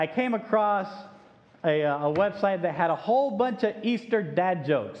I came across a website that had a whole bunch of Easter dad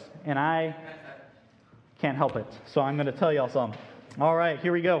jokes, and I can't help it, so I'm going to tell y'all some. All right,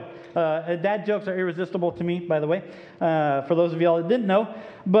 here we go. Dad jokes are irresistible to me, by the way, for those of y'all that didn't know.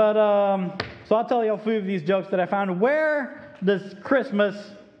 But so I'll tell you a few of these jokes that I found. Where does Christmas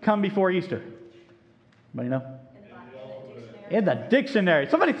come before Easter? Anybody know? In the dictionary.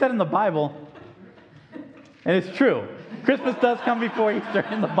 Somebody said in the Bible, and it's true. Christmas does come before Easter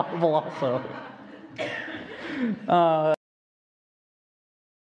in the Bible also.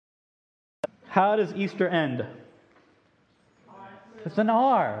 How does Easter end? It's an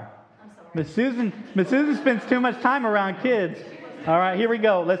R. Miss Susan spends too much time around kids. All right, here we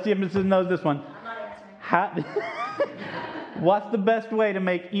go. Let's see if Mrs. knows this one. What's the best way to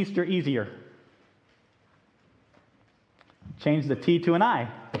make Easter easier? Change the T to an I.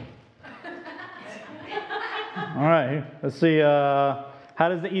 All right, let's see. How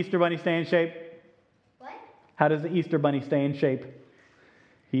does the Easter Bunny stay in shape? What? How does the Easter Bunny stay in shape?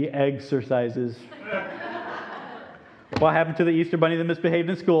 He exercises. What happened to the Easter Bunny that misbehaved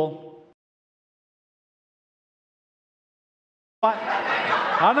in school? What?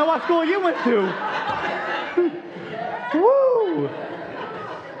 I don't know what school you went to. Woo!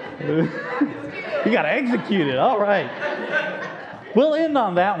 You got executed. All right. We'll end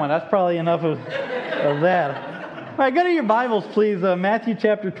on that one. That's probably enough of that. All right, go to your Bibles, please. Matthew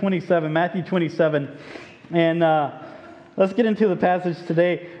chapter 27. Matthew 27. And let's get into the passage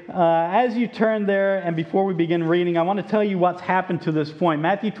today. As you turn there, and before we begin reading, I want to tell you what's happened to this point.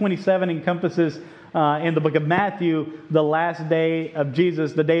 Matthew 27 encompasses, in the book of Matthew, the last day of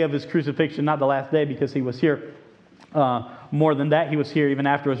Jesus, the day of his crucifixion. Not the last day, because he was here more than that. He was here even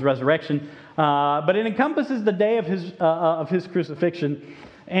after his resurrection. But it encompasses the day of his crucifixion.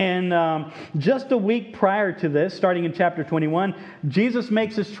 And just a week prior to this, starting in chapter 21, Jesus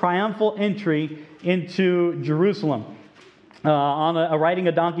makes his triumphal entry into Jerusalem riding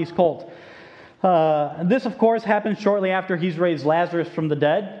a donkey's colt. This, of course, happens shortly after he's raised Lazarus from the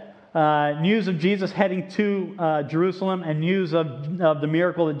dead. News of Jesus heading to Jerusalem and news of the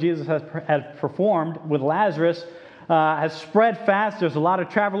miracle that Jesus has performed with Lazarus has spread fast. There's a lot of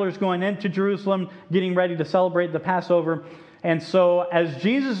travelers going into Jerusalem, getting ready to celebrate the Passover. And so as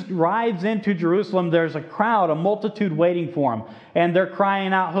Jesus rides into Jerusalem, there's a crowd, a multitude waiting for him. And they're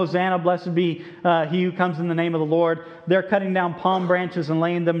crying out, "Hosanna, blessed be he who comes in the name of the Lord." They're cutting down palm branches and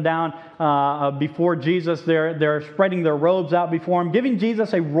laying them down before Jesus. They're spreading their robes out before him, giving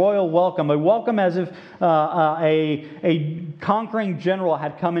Jesus a royal welcome, a welcome as if a conquering general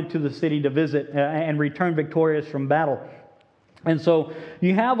had come into the city to visit and return victorious from battle. And so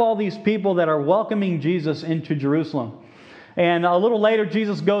you have all these people that are welcoming Jesus into Jerusalem. And a little later,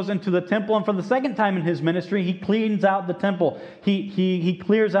 Jesus goes into the temple, and for the second time in his ministry, he cleans out the temple. He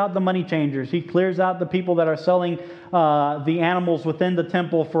clears out the money changers. He clears out the people that are selling the animals within the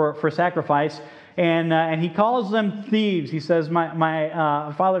temple for sacrifice. And he calls them thieves. He says,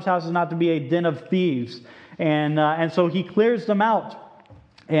 my Father's house is not to be a den of thieves. And so he clears them out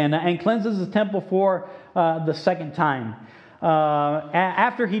and cleanses the temple for the second time.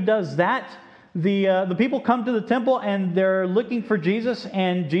 After he does that, the people come to the temple and they're looking for Jesus,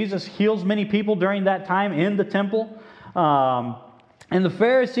 and Jesus heals many people during that time in the temple. And the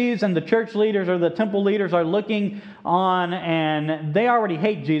Pharisees and the church leaders or the temple leaders are looking on, and they already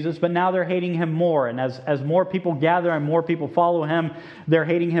hate Jesus, but now they're hating him more. And as more people gather and more people follow him, they're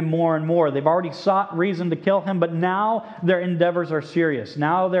hating him more and more. They've already sought reason to kill him, but now their endeavors are serious.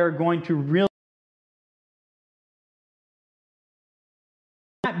 Now they're going to really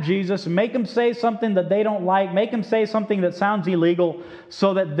Jesus, make him say something that they don't like, make him say something that sounds illegal,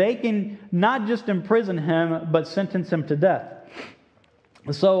 so that they can not just imprison him, but sentence him to death.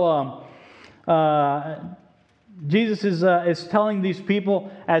 So Jesus is telling these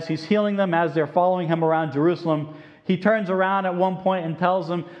people, as he's healing them, as they're following him around Jerusalem, he turns around at one point and tells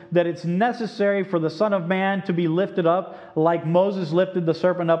them that it's necessary for the Son of Man to be lifted up like Moses lifted the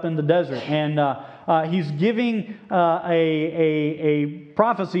serpent up in the desert. And he's giving a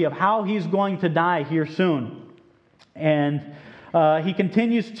prophecy of how he's going to die here soon. And he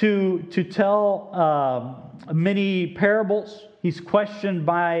continues to tell many parables. He's questioned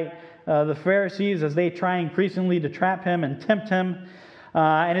by the Pharisees as they try increasingly to trap him and tempt him.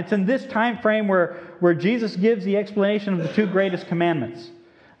 And it's in this time frame where Jesus gives the explanation of the two greatest commandments.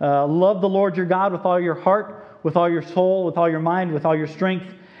 Love the Lord your God with all your heart, with all your soul, with all your mind, with all your strength,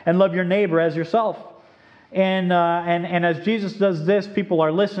 and love your neighbor as yourself. And as Jesus does this, people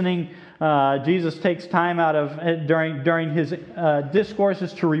are listening. Jesus takes time out of during his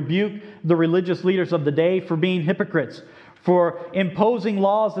discourses to rebuke the religious leaders of the day for being hypocrites, for imposing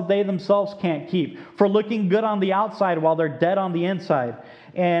laws that they themselves can't keep, for looking good on the outside while they're dead on the inside.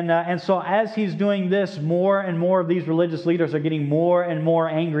 And so as he's doing this, more and more of these religious leaders are getting more and more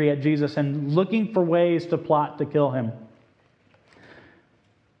angry at Jesus and looking for ways to plot to kill him.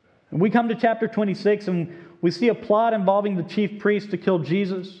 And we come to chapter 26 and we see a plot involving the chief priest to kill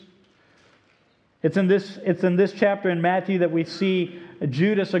Jesus. It's in this chapter in Matthew that we see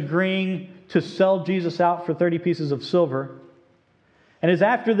Judas agreeing to sell Jesus out for 30 pieces of silver. And it's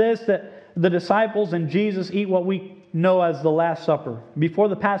after this that the disciples and Jesus eat what we know as the Last Supper. Before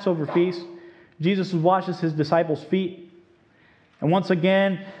the Passover feast, Jesus washes his disciples' feet. And once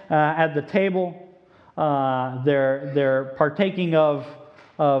again, at the table, they're partaking of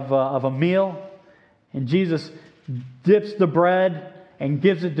a meal. And Jesus dips the bread and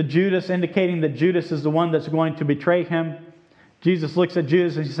gives it to Judas, indicating that Judas is the one that's going to betray him. Jesus looks at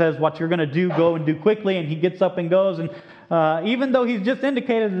Judas and he says, "What you're going to do, go and do quickly." And he gets up and goes. And even though he's just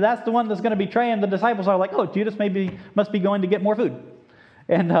indicated that that's the one that's going to betray him, the disciples are like, "Oh, Judas must be going to get more food."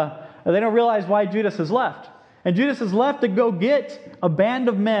 And they don't realize why Judas has left. And Judas has left to go get a band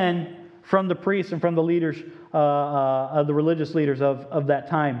of men from the priests and from the leaders, of the religious leaders of that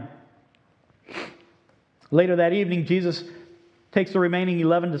time. Later that evening, Jesus takes the remaining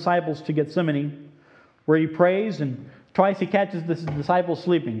 11 disciples to Gethsemane, where he prays, and twice he catches the disciples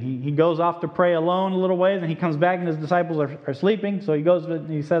sleeping. He goes off to pray alone a little ways, and he comes back and his disciples are sleeping. So he goes and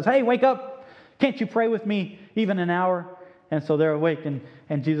he says, "Hey, wake up! Can't you pray with me even an hour?" And so they're awake, and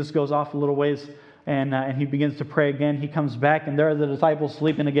Jesus goes off a little ways, and he begins to pray again. He comes back, and there are the disciples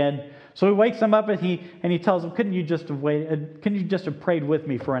sleeping again. So he wakes them up, and he tells them, "Couldn't you just have prayed with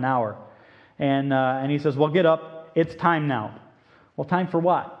me for an hour?" And he says, "Well, get up. It's time now." Well, time for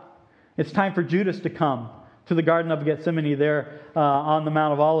what? It's time for Judas to come to the Garden of Gethsemane there on the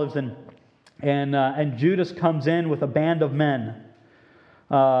Mount of Olives. And Judas comes in with a band of men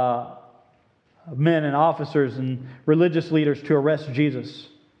and officers and religious leaders to arrest Jesus.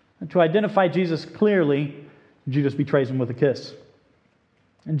 And to identify Jesus clearly, Judas betrays him with a kiss.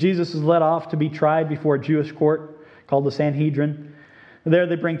 And Jesus is led off to be tried before a Jewish court called the Sanhedrin. There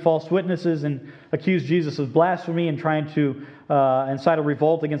they bring false witnesses and accuse Jesus of blasphemy and trying to incite a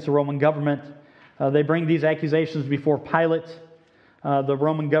revolt against the Roman government. They bring these accusations before Pilate, the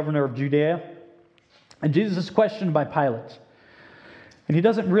Roman governor of Judea. And Jesus is questioned by Pilate. And he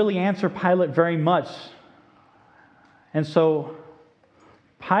doesn't really answer Pilate very much. And so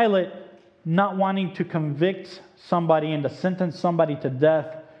Pilate, not wanting to convict somebody and to sentence somebody to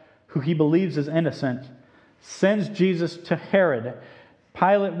death who he believes is innocent, sends Jesus to Herod.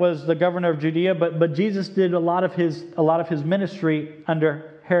 Pilate was the governor of Judea, but Jesus did a lot of his ministry under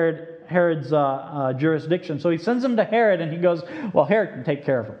Herod's jurisdiction. So he sends him to Herod, and he goes, "Well, Herod can take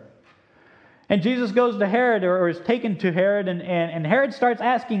care of him." And Jesus goes to Herod, or is taken to Herod, and Herod starts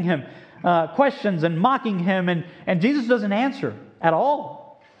asking him questions and mocking him, and Jesus doesn't answer at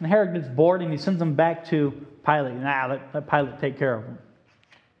all. And Herod gets bored, and he sends him back to Pilate. Let Pilate take care of him.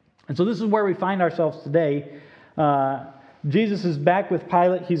 And so this is where we find ourselves today. Jesus is back with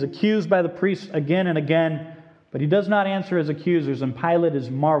Pilate. He's accused by the priests again and again, but he does not answer his accusers, and Pilate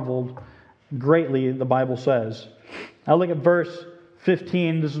is marveled greatly, the Bible says. Now look at verse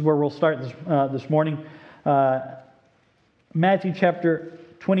 15. This is where we'll start this morning. Matthew chapter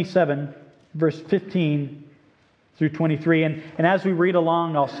 27, verse 15 through 23. And as we read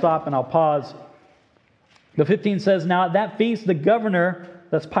along, I'll stop and I'll pause. The 15 says, "Now at that feast the governor,"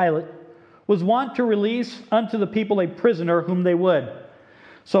 that's Pilate, "was wont to release unto the people a prisoner whom they would."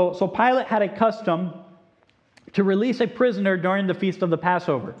 So Pilate had a custom to release a prisoner during the feast of the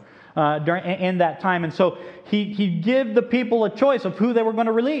Passover, in that time. And so he'd give the people a choice of who they were going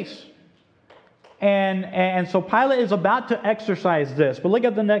to release. And so Pilate is about to exercise this. But look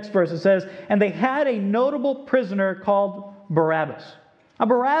at the next verse. It says, "And they had a notable prisoner called Barabbas." Now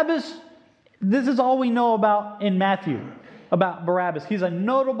Barabbas, this is all we know about in Matthew, about Barabbas. He's a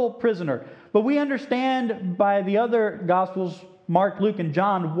notable prisoner. But we understand by the other Gospels, Mark, Luke, and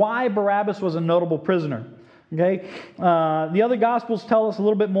John, why Barabbas was a notable prisoner. Okay? The other Gospels tell us a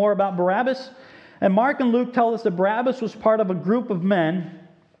little bit more about Barabbas. And Mark and Luke tell us that Barabbas was part of a group of men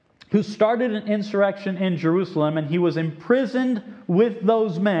who started an insurrection in Jerusalem, and he was imprisoned with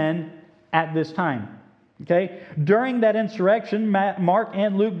those men at this time. Okay? During that insurrection, Mark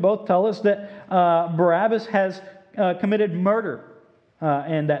and Luke both tell us that Barabbas has committed murder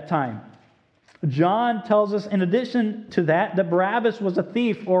in that time. John tells us, in addition to that Barabbas was a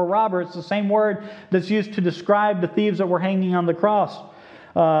thief or a robber. It's the same word that's used to describe the thieves that were hanging on the cross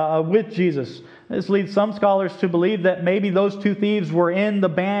with Jesus. This leads some scholars to believe that maybe those two thieves were in the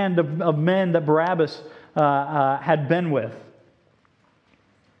band of men that Barabbas had been with.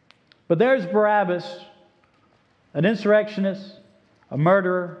 But there's Barabbas, an insurrectionist, a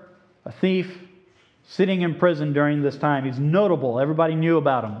murderer, a thief, sitting in prison during this time. He's notable. Everybody knew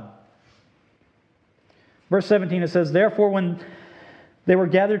about him. Verse 17, it says, "Therefore, when they were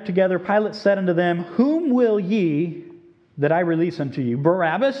gathered together, Pilate said unto them, Whom will ye that I release unto you,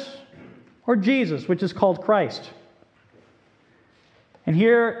 Barabbas or Jesus, which is called Christ?" And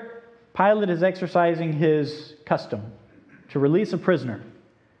here, Pilate is exercising his custom to release a prisoner.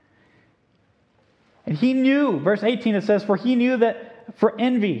 And he knew, verse 18 it says, "For he knew that for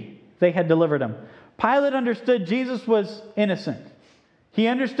envy they had delivered him." Pilate understood Jesus was innocent. He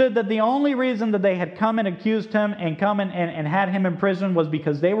understood that the only reason that they had come and accused him and come and had him in prison was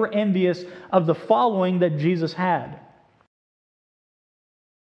because they were envious of the following that Jesus had.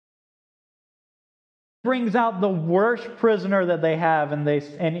 Brings out the worst prisoner that they have,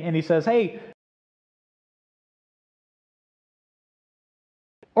 and he says, "Hey,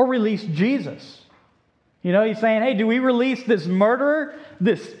 or release Jesus." You know, he's saying, "Hey, do we release this murderer,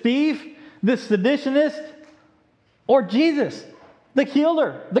 this thief, this seditionist, or Jesus, the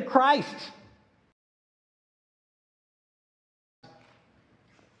healer, the Christ?"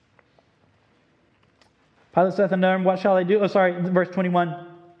 Pilate saith unto him, "What shall I do?" Verse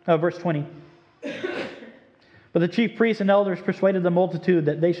 20. But the chief priests and elders persuaded the multitude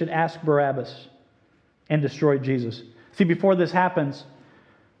that they should ask Barabbas and destroy Jesus. See, before this happens,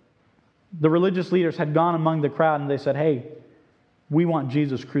 the religious leaders had gone among the crowd and they said, "Hey, we want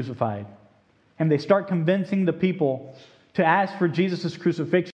Jesus crucified." And they start convincing the people to ask for Jesus'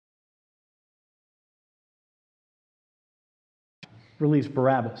 crucifixion. Release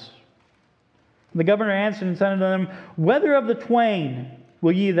Barabbas. The governor answered and said unto them, "Whether of the twain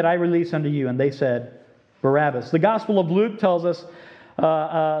will ye that I release unto you?" And they said, "Barabbas." The Gospel of Luke tells us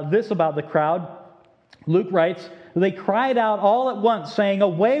this about the crowd. Luke writes, "They cried out all at once, saying,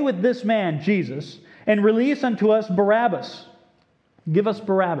 Away with this man, Jesus, and release unto us Barabbas." Give us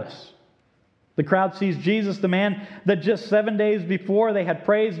Barabbas. The crowd sees Jesus, the man that just 7 days before they had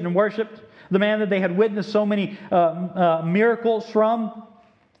praised and worshipped, the man that they had witnessed so many miracles from.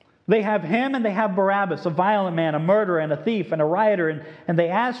 They have him and they have Barabbas, a violent man, a murderer and a thief and a rioter, and they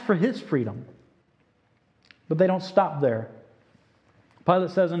ask for his freedom. But they don't stop there.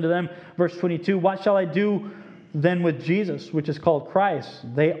 Pilate says unto them, verse 22, "What shall I do then with Jesus, which is called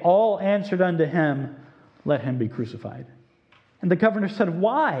Christ?" They all answered unto him, "Let him be crucified." And the governor said,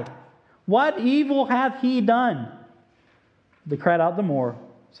 "Why? What evil hath he done?" They cried out the more,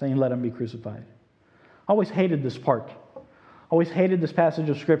 saying, "Let him be crucified." I always hated this part. I always hated this passage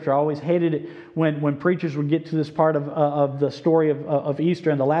of Scripture. I always hated it when preachers would get to this part of the story of Easter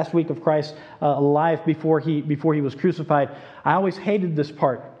and the last week of Christ's life before he was crucified. I always hated this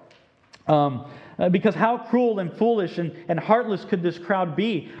part. Because how cruel and foolish and heartless could this crowd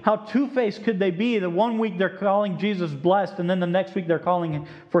be? How two-faced could they be? The one week they're calling Jesus blessed, and then the next week they're calling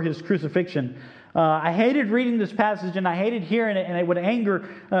for his crucifixion. I hated reading this passage, and I hated hearing it, and it would anger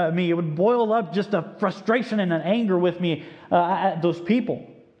me. It would boil up just a frustration and an anger with me at those people.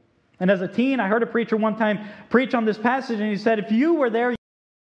 And as a teen, I heard a preacher one time preach on this passage, and he said, "If you were there,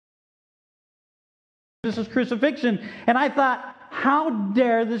 this is crucifixion." And I thought, how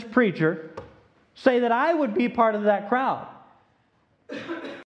dare this preacher say that I would be part of that crowd?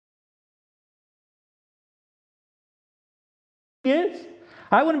 He is.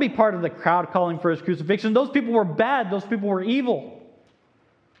 I wouldn't be part of the crowd calling for his crucifixion. Those people were bad. Those people were evil.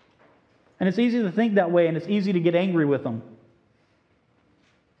 And it's easy to think that way, and it's easy to get angry with them.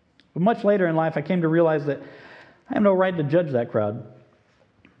 But much later in life, I came to realize that I have no right to judge that crowd.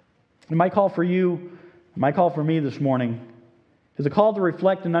 And my call for you, my call for me this morning, is a call to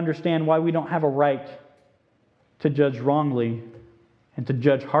reflect and understand why we don't have a right to judge wrongly and to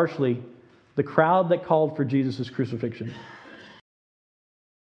judge harshly the crowd that called for Jesus' crucifixion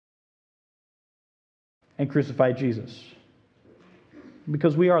and crucified Jesus.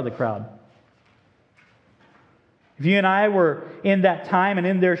 Because we are the crowd. If you and I were in that time and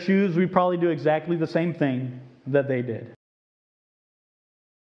in their shoes, we'd probably do exactly the same thing that they did.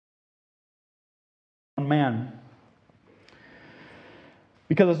 Man.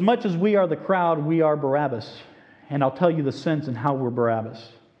 Because as much as we are the crowd, we are Barabbas. And I'll tell you the sense in how we're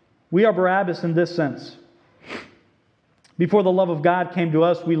Barabbas. We are Barabbas in this sense. Before the love of God came to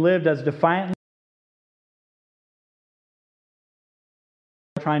us, we lived as defiantly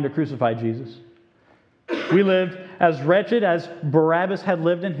trying to crucify Jesus. We lived as wretched as Barabbas had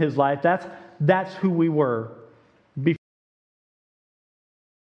lived in his life. That's who we were.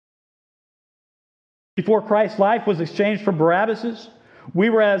 Before Christ's life was exchanged for Barabbas's, we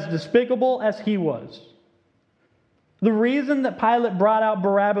were as despicable as he was. The reason that Pilate brought out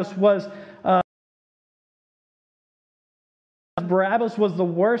Barabbas was Barabbas was the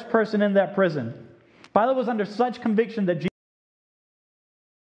worst person in that prison. Pilate was under such conviction that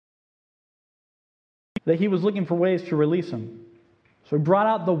he was looking for ways to release him. So he brought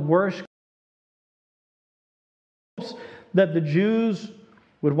out the worst, that the Jews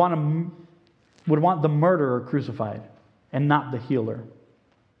would want the murderer crucified and not the healer.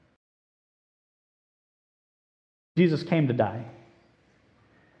 Jesus came to die.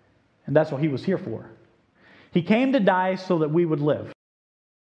 And that's what he was here for. He came to die so that we would live.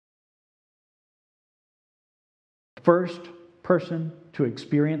 First person to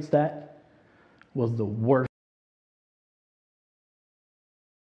experience that was the worst.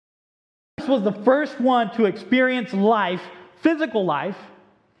 This was the first one to experience life, physical life.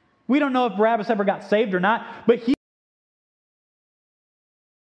 We don't know if Barabbas ever got saved or not, but he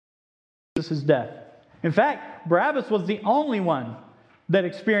his death. In fact, Barabbas was the only one that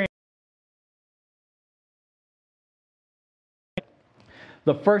experienced.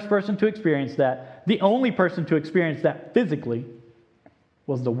 The first person to experience that, the only person to experience that physically,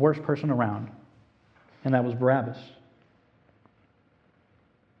 was the worst person around. And that was Barabbas.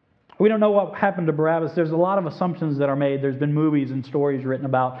 We don't know what happened to Barabbas. There's a lot of assumptions that are made. There's been movies and stories written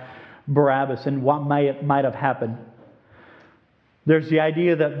about Barabbas and what might have happened. There's the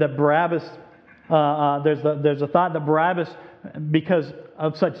idea that Barabbas, there's a thought that Barabbas, because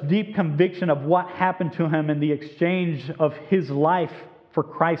of such deep conviction of what happened to him in the exchange of his life for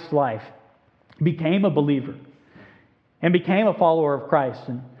Christ's life, became a believer and became a follower of Christ.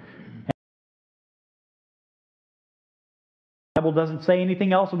 And the Bible doesn't say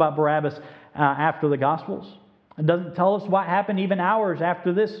anything else about Barabbas after the Gospels. It doesn't tell us what happened even hours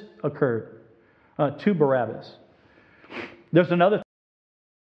after this occurred to Barabbas. There's another.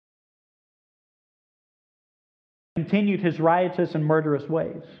 Continued his riotous and murderous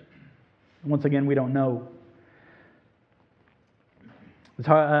ways. Once again, we don't know.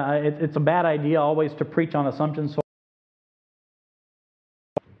 It's a bad idea always to preach on assumptions.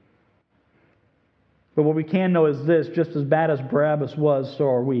 But what we can know is this: just as bad as Barabbas was, so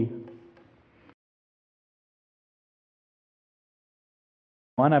are we.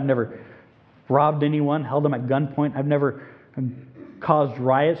 I've never robbed anyone, held them at gunpoint. I've never caused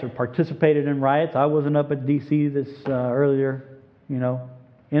riots or participated in riots. I wasn't up at D.C. this earlier,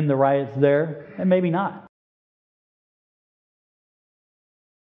 in the riots there, and maybe not.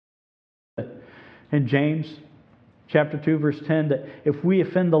 In James chapter 2, verse 10, that if we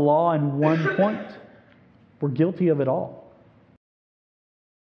offend the law in one point, we're guilty of it all.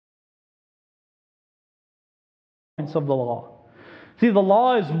 Of the law. See, the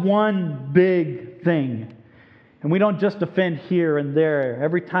law is one big thing. And we don't just offend here and there.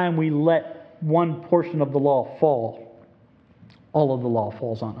 Every time we let one portion of the law fall, all of the law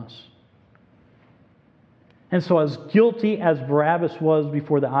falls on us. And so as guilty as Barabbas was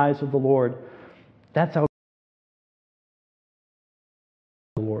before the eyes of the Lord, that's how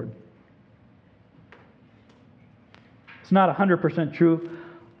the Lord. It's not 100% true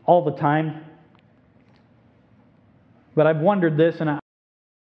all the time. But I've wondered this, and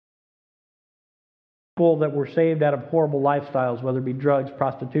people that were saved out of horrible lifestyles, whether it be drugs,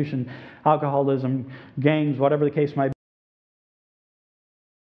 prostitution, alcoholism, gangs, whatever the case might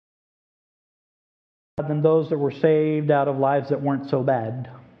be, than those that were saved out of lives that weren't so bad.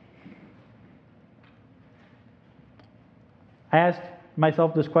 I asked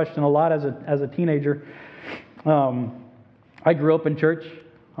myself this question a lot as a teenager. I grew up in church.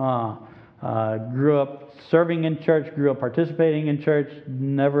 Grew up serving in church, grew up participating in church,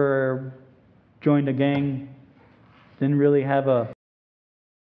 never joined a gang, didn't really have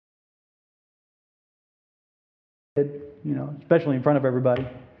especially in front of everybody.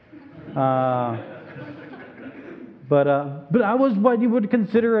 But I was what you would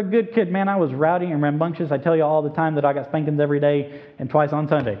consider a good kid. Man, I was rowdy and rambunctious. I tell you all the time that I got spankings every day and twice on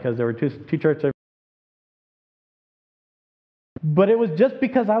Sunday because there were two churches. But it was just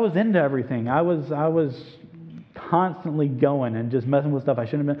because I was into everything. I was constantly going and just messing with stuff I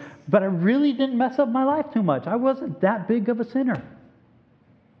shouldn't have been. But I really didn't mess up my life too much. I wasn't that big of a sinner.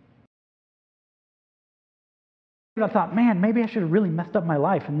 I thought, man, maybe I should have really messed up my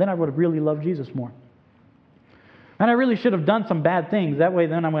life, and then I would have really loved Jesus more. And I really should have done some bad things. That way,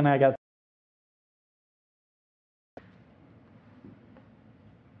 then when I got...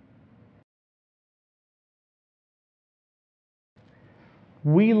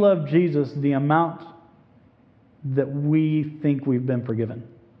 We love Jesus the amount that we think we've been forgiven.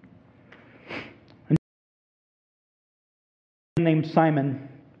 A man named Simon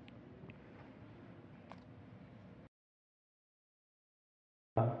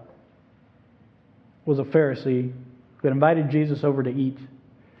was a Pharisee who had invited Jesus over to eat.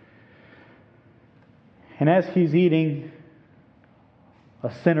 And as he's eating,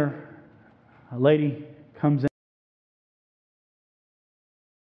 a sinner, a lady, comes in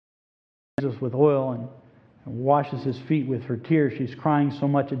Jesus with oil and washes his feet with her tears. She's crying so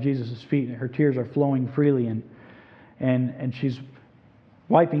much at Jesus' feet, and her tears are flowing freely, and she's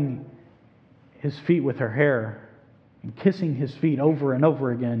wiping his feet with her hair and kissing his feet over and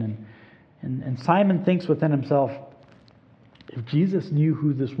over again. And Simon thinks within himself, if Jesus knew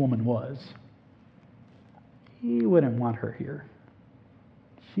who this woman was, he wouldn't want her here.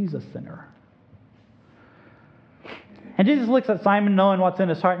 She's a sinner. And Jesus looks at Simon, knowing what's in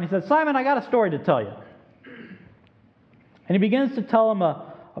his heart, and he says, Simon, I got a story to tell you. And he begins to tell him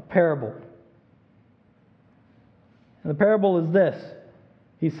a parable. And the parable is this.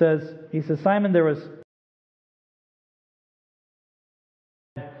 He says, Simon, there was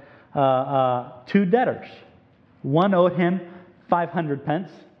two debtors. One owed him 500 pence.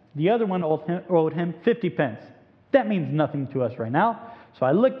 The other one owed him 50 pence. That means nothing to us right now. So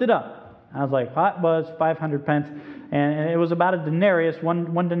I looked it up. I was like, what was 500 pence? And it was about a denarius.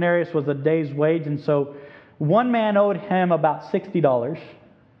 One denarius was a day's wage. And so one man owed him about $60,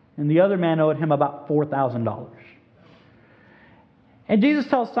 and the other man owed him about $4,000. And Jesus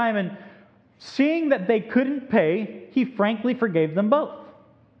tells Simon, seeing that they couldn't pay, he frankly forgave them both.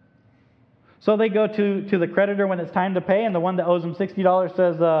 So they go to the creditor when it's time to pay, and the one that owes him $60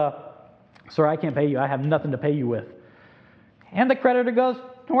 says, sir, I can't pay you. I have nothing to pay you with. And the creditor goes,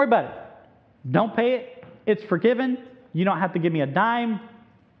 don't worry about it. Don't pay it. It's forgiven. You don't have to give me a dime.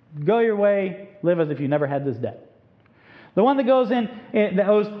 Go your way. Live as if you never had this debt. The one that goes in, that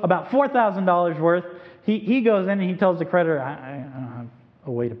owes about $4,000 worth, he goes in and he tells the creditor, I don't have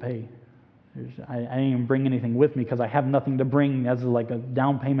a way to pay. I didn't even bring anything with me because I have nothing to bring as like a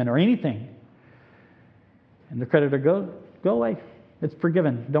down payment or anything. And the creditor goes, go away. It's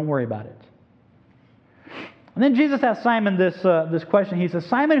forgiven. Don't worry about it. And then Jesus asks Simon this question. He says,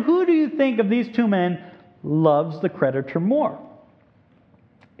 Simon, who do you think of these two men loves the creditor more?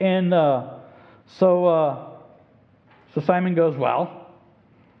 And so Simon goes, well,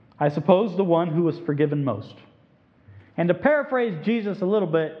 I suppose the one who was forgiven most. And to paraphrase Jesus a little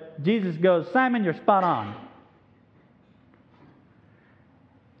bit, Jesus goes, Simon, you're spot on.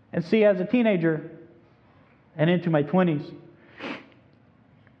 And see, as a teenager and into my 20s,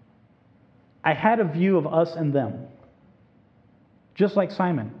 I had a view of us and them, just like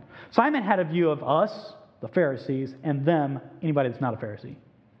Simon. Simon had a view of us, the Pharisees, and them, anybody that's not a Pharisee.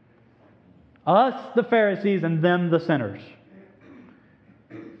 Us, the Pharisees, and them, the sinners.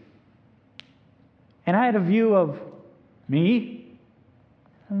 And I had a view of me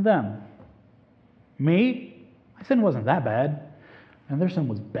and them. Me, my sin wasn't that bad, and their sin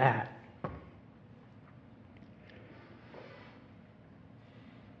was bad.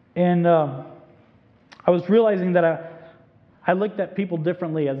 And I was realizing that I looked at people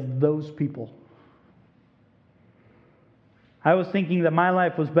differently as those people. I was thinking that my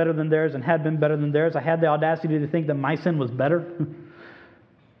life was better than theirs and had been better than theirs. I had the audacity to think that my sin was better.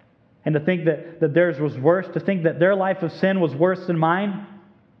 And to think that theirs was worse. To think that their life of sin was worse than mine.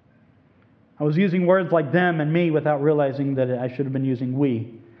 I was using words like them and me without realizing that I should have been using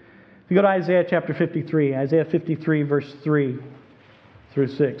we. If you go to Isaiah chapter 53, Isaiah 53 verse 3 through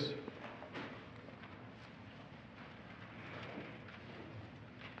 6.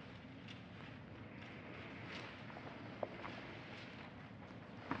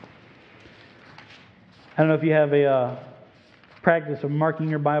 I don't know if you have a practice of marking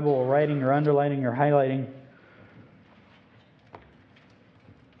your Bible or writing or underlining or highlighting.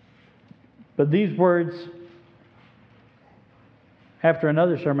 But these words, after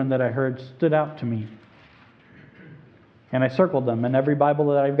another sermon that I heard, stood out to me. And I circled them. In every Bible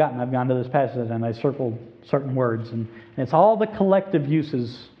that I've gotten, I've gone to this passage and I circled certain words. And it's all the collective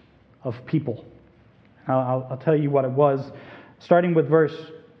uses of people. I'll tell you what it was. Starting with verse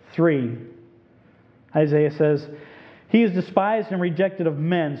 3. Isaiah says, he is despised and rejected of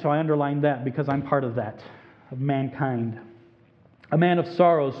men, so I underlined that because I'm part of that, of mankind. A man of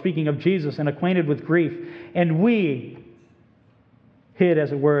sorrows, speaking of Jesus, and acquainted with grief. And we hid,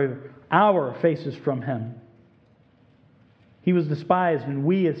 as it were, our faces from him. He was despised, and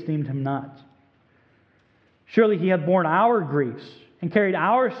we esteemed him not. Surely he had borne our griefs and carried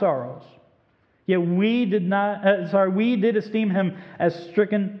our sorrows. Yet we did esteem him as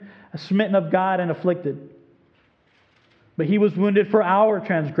stricken, smitten of God, and afflicted. But he was wounded for our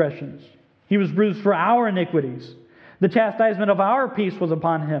transgressions. He was bruised for our iniquities. The chastisement of our peace was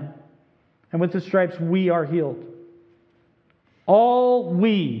upon him, and with his stripes we are healed. All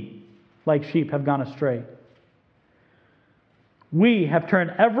we like sheep have gone astray. We have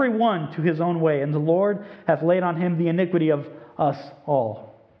turned every one to his own way, and the Lord hath laid on him the iniquity of us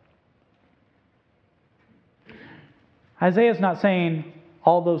all. Isaiah is not saying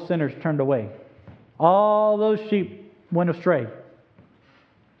all those sinners turned away. All those sheep went astray.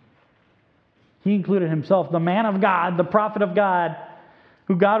 He included himself. The man of God, the prophet of God,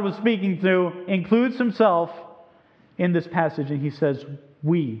 who God was speaking to, includes himself in this passage. And he says,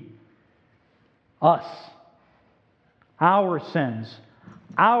 we, us, our sins,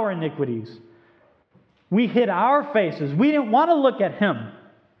 our iniquities. We hid our faces. We didn't want to look at him.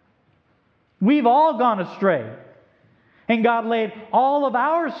 We've all gone astray. And God laid all of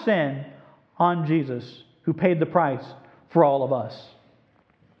our sin on Jesus, who paid the price for all of us.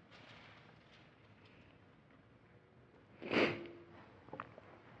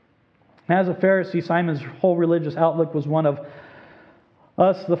 As a Pharisee, Simon's whole religious outlook was one of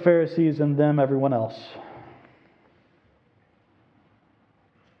us, the Pharisees, and them, everyone else.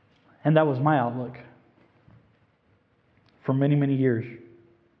 And that was my outlook for many, many years.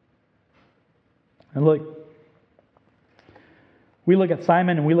 And look, we look at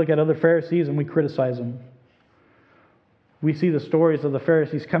Simon and we look at other Pharisees and we criticize them. We see the stories of the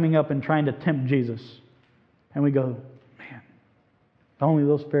Pharisees coming up and trying to tempt Jesus. And we go, man, if only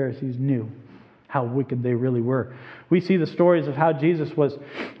those Pharisees knew how wicked they really were. We see the stories of how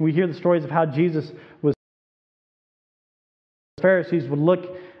we hear the stories of how Jesus was. The Pharisees would look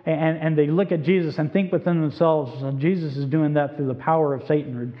and they look at Jesus and think within themselves, Jesus is doing that through the power of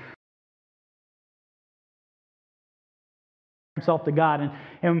Satan, or himself to God.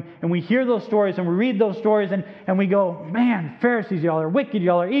 And we hear those stories and we read those stories and we go, man, Pharisees, y'all are wicked,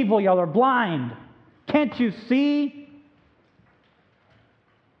 y'all are evil, y'all are blind. Can't you see?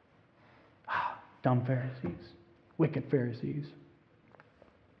 Dumb Pharisees, wicked Pharisees.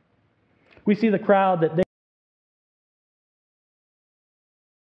 We see the crowd that they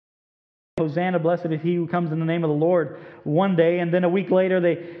Hosanna, blessed is he who comes in the name of the Lord, one day, and then a week later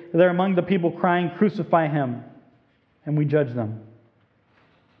they're among the people crying, crucify him. And we judge them.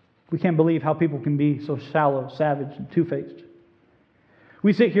 We can't believe how people can be so shallow, savage, and two-faced.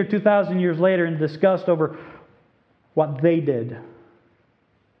 We sit here 2,000 years later and disgust over what they did,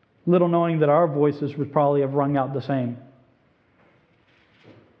 little knowing that our voices would probably have rung out the same.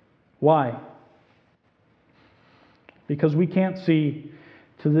 Why? Because we can't see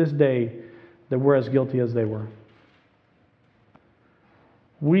to this day that we're as guilty as they were.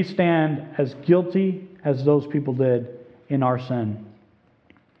 We stand as guilty as those people did in our sin.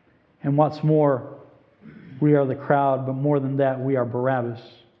 And what's more, we are the crowd, but more than that, we are Barabbas.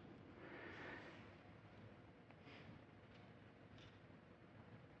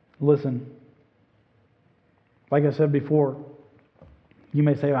 Listen, like I said before, you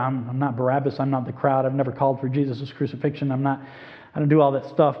may say, I'm not Barabbas, I'm not the crowd, I've never called for Jesus' crucifixion, I don't do all that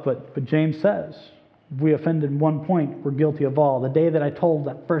stuff, but James says, if we offended one point, we're guilty of all. The day that I told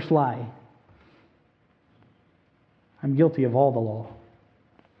that first lie, I'm guilty of all the law.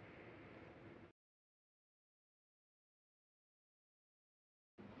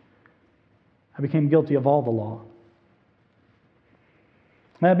 I became guilty of all the law.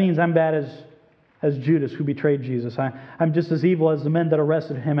 That means I'm bad as Judas who betrayed Jesus. I'm just as evil as the men that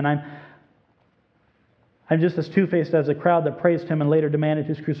arrested him, and I'm just as two-faced as the crowd that praised him and later demanded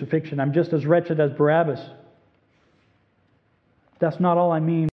his crucifixion. I'm just as wretched as Barabbas. That's not all I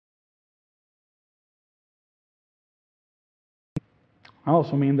mean. I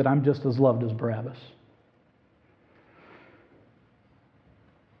also mean that I'm just as loved as Barabbas.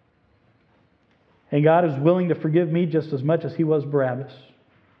 And God is willing to forgive me just as much as He was Barabbas.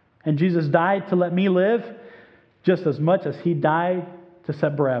 And Jesus died to let me live just as much as He died to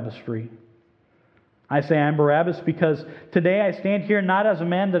set Barabbas free. I say I'm Barabbas because today I stand here not as a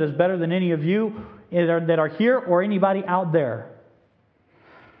man that is better than any of you that are here or anybody out there.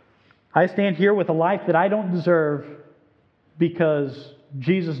 I stand here with a life that I don't deserve because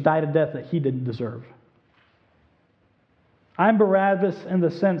Jesus died a death that He didn't deserve. I'm Barabbas in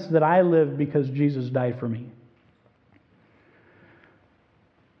the sense that I live because Jesus died for me.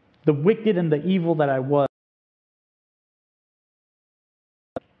 The wicked and the evil that I was,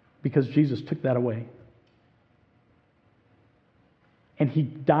 because Jesus took that away. And He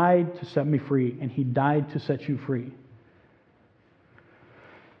died to set me free, and He died to set you free.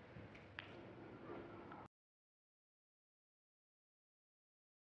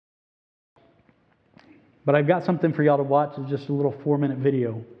 But I've got something for y'all to watch. It's just a little 4-minute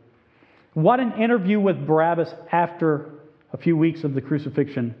video. What an interview with Barabbas after a few weeks of the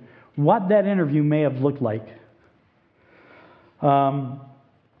crucifixion. What that interview may have looked like.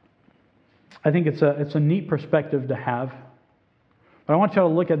 I think it's a neat perspective to have. But I want y'all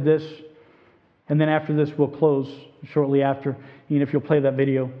to look at this, and then after this, we'll close shortly after. Ian, if you'll play that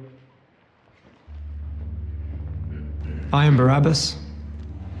video. I am Barabbas,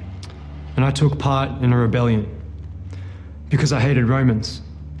 and I took part in a rebellion because I hated Romans,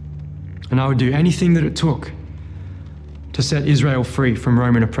 and I would do anything that it took to set Israel free from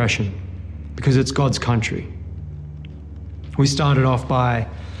Roman oppression, because it's God's country. We started off by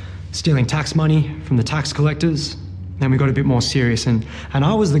stealing tax money from the tax collectors, then we got a bit more serious, and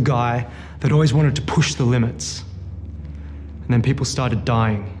I was the guy that always wanted to push the limits. And then people started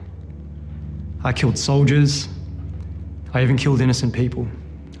dying. I killed soldiers. I even killed innocent people.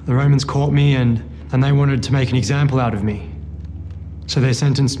 The Romans caught me and they wanted to make an example out of me. So they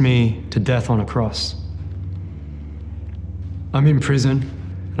sentenced me to death on a cross. I'm in prison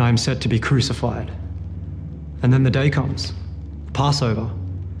and I'm set to be crucified. And then the day comes, Passover.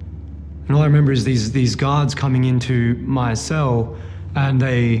 And all I remember is these guards coming into my cell, and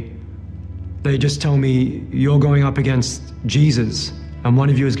they just tell me, you're going up against Jesus and one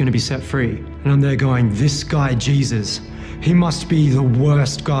of you is going to be set free. And I'm there going, this guy Jesus, he must be the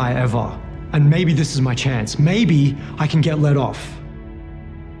worst guy ever. And maybe this is my chance. Maybe I can get let off.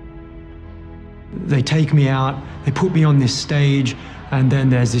 They take me out, they put me on this stage, and then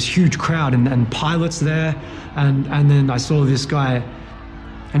there's this huge crowd, and Pilate's there, and then I saw this guy,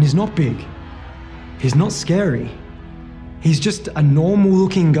 and he's not big. He's not scary. He's just a normal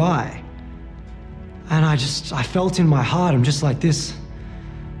looking guy. And I felt in my heart, I'm just like, this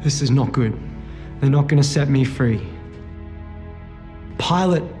is not good. They're not going to set me free.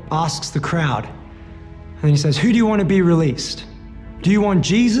 Pilate asks the crowd, and he says, who do you want to be released? Do you want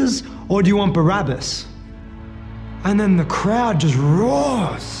Jesus or do you want Barabbas? And then the crowd just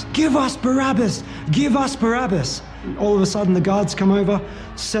roars, give us Barabbas, give us Barabbas. All of a sudden the guards come over,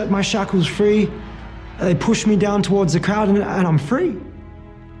 set my shackles free, they push me down towards the crowd, and I'm free.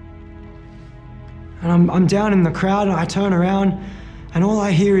 And I'm down in the crowd, and I turn around, and all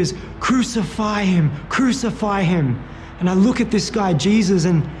I hear is, crucify him, crucify him. And I look at this guy, Jesus,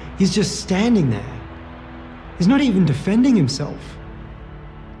 and he's just standing there. He's not even defending himself.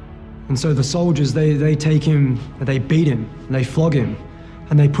 And so the soldiers, they take him, they beat him, and they flog him,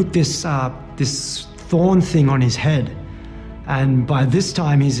 and they put this thorn thing on his head. And by this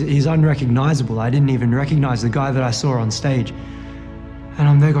time, he's unrecognizable. I didn't even recognize the guy that I saw on stage. And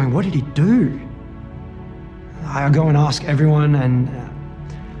I'm there going, what did he do? I go and ask everyone, and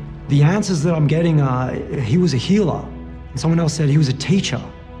the answers that I'm getting are, he was a healer. And someone else said he was a teacher.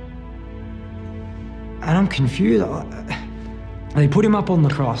 And I'm confused. They put him up on the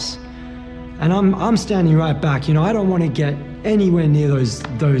cross, and I'm standing right back. You know, I don't want to get anywhere near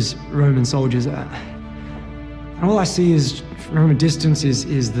those Roman soldiers. And all I see is, from a distance,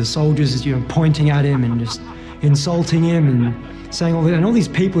 is the soldiers, you know, pointing at him and just insulting him and saying all that. And all these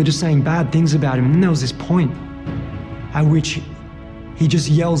people are just saying bad things about him. And then there was this point at which he just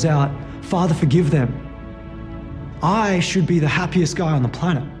yells out, Father, forgive them. I should be the happiest guy on the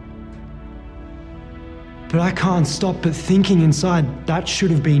planet. But I can't stop but thinking inside, that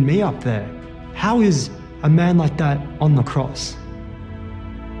should have been me up there. How is a man like that on the cross?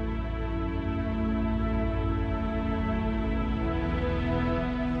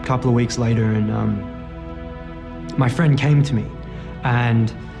 A couple of weeks later, and my friend came to me,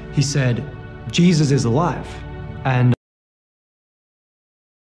 and he said, Jesus is alive, and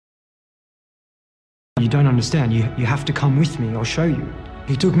you don't understand, you have to come with me, I'll show you.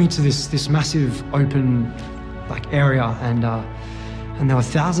 He took me to this massive open area, and there were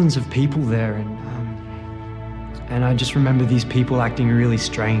thousands of people there, and I just remember these people acting really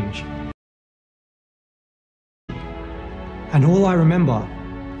strange. And all I remember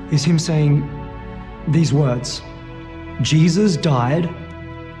is him saying these words, Jesus died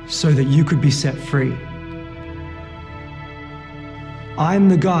so that you could be set free. I'm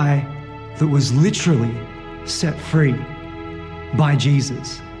the guy that was literally set free by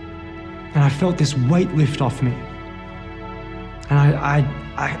Jesus. And I felt this weight lift off me. And I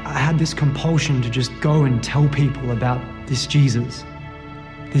had this compulsion to just go and tell people about this Jesus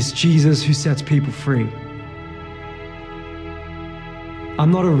who sets people free. I'm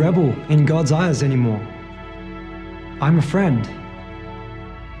not a rebel in God's eyes anymore. I'm a friend.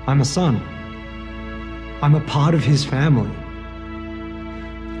 I'm a son. I'm a part of his family.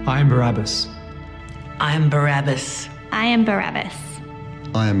 I am Barabbas. I am Barabbas. I am Barabbas.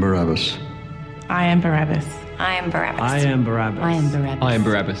 I am Barabbas. I am Barabbas. I am Barabbas. I am Barabbas. I am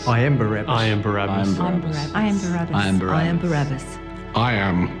Barabbas. I am Barabbas. I am Barabbas. I am Barabbas. I am Barabbas. I am Barabbas. I am Barabbas. I am Barabbas. I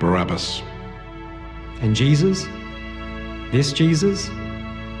am Barabbas. And Jesus, this Jesus,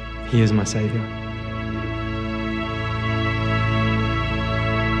 He is my Savior.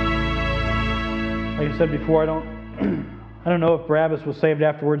 Like I said before, I don't know if Barabbas was saved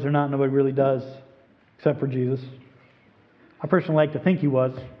afterwards or not. Nobody really does, except for Jesus. I personally like to think he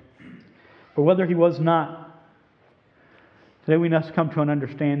was. But whether he was not, today we must come to an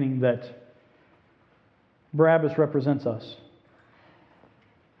understanding that Barabbas represents us.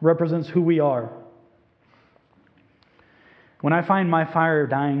 Represents who we are. When I find my fire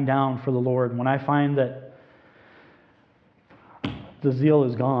dying down for the Lord, when I find that the zeal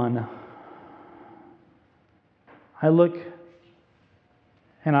is gone, I look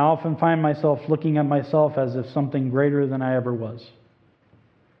and I often find myself looking at myself as if something greater than I ever was.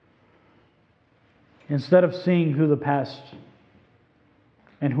 Instead of seeing who the past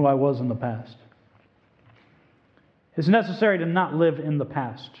and who I was in the past. It's necessary to not live in the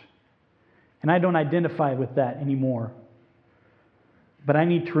past. And I don't identify with that anymore. But I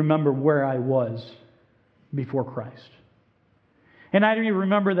need to remember where I was before Christ. And I need to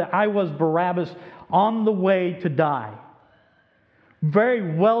remember that I was Barabbas on the way to die.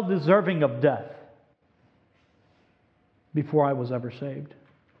 Very well deserving of death. Before I was ever saved.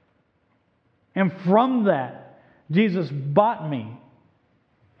 And from that, Jesus bought me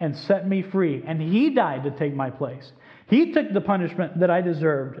and set me free. And He died to take my place. He took the punishment that I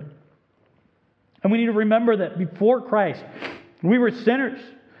deserved. And we need to remember that before Christ, we were sinners,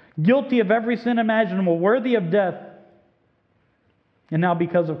 guilty of every sin imaginable, worthy of death. And now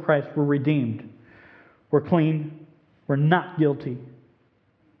because of Christ, we're redeemed. We're clean. We're not guilty.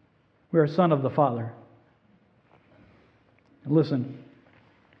 We're a son of the Father. Listen,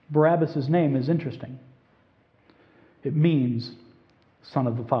 Barabbas' name is interesting. It means son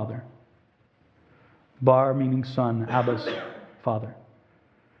of the Father. Bar meaning son, Abbas, Father.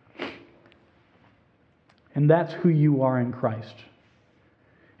 And that's who you are in Christ.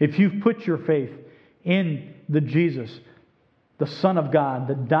 If you've put your faith in the Jesus, the Son of God,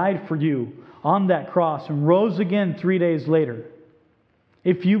 that died for you on that cross and rose again 3 days later,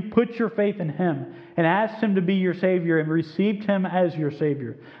 if you put your faith in Him and asked Him to be your Savior and received Him as your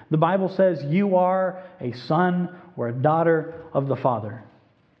Savior, the Bible says you are a son or a daughter of the Father.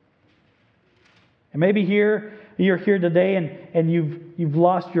 And maybe you're here today and you've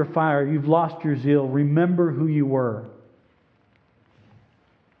lost your fire, you've lost your zeal. Remember who you were.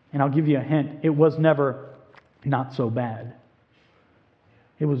 And I'll give you a hint. It was never not so bad.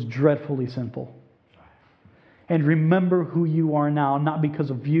 It was dreadfully sinful. And remember who you are now, not because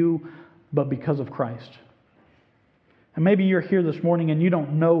of you, but because of Christ. And maybe you're here this morning and you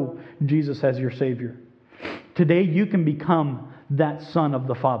don't know Jesus as your Savior. Today you can become that son of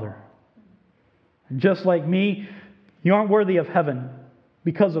the Father. Just like me, you aren't worthy of heaven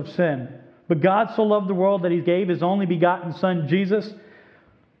because of sin. But God so loved the world that He gave His only begotten Son, Jesus,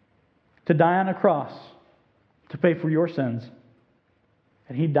 to die on a cross to pay for your sins.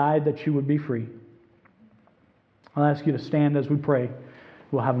 And He died that you would be free. I'll ask you to stand as we pray.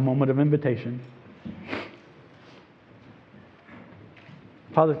 We'll have a moment of invitation.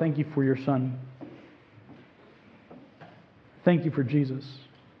 Father, thank you for your Son. Thank you for Jesus.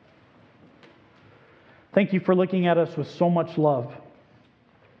 Thank you for looking at us with so much love.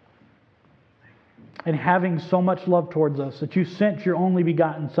 And having so much love towards us that you sent your only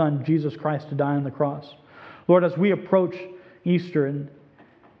begotten Son, Jesus Christ, to die on the cross. Lord, as we approach Easter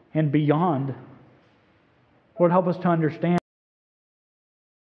and beyond, Lord, help us to understand.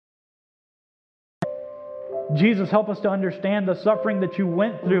 Jesus, help us to understand the suffering that you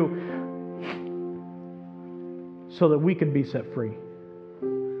went through so that we could be set free.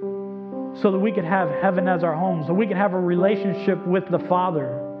 So that we could have heaven as our home. So we could have a relationship with the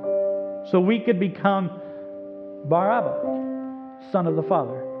Father. So we could become Barabbas, son of the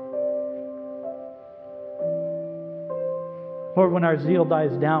Father. Lord, when our zeal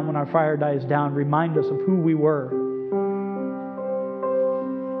dies down, when our fire dies down, remind us of who we were.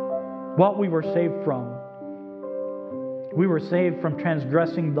 What we were saved from. We were saved from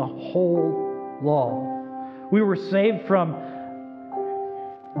transgressing the whole law. We were saved from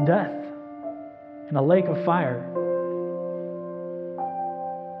death in a lake of fire.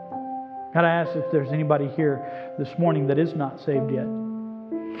 God, I ask if there's anybody here this morning that is not saved yet,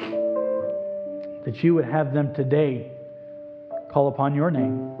 that you would have them today call upon your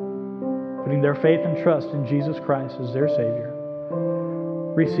name, putting their faith and trust in Jesus Christ as their Savior,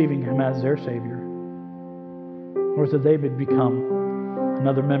 receiving Him as their Savior, or that they would become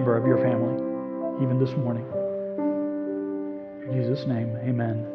another member of your family, even this morning. In Jesus' name, amen.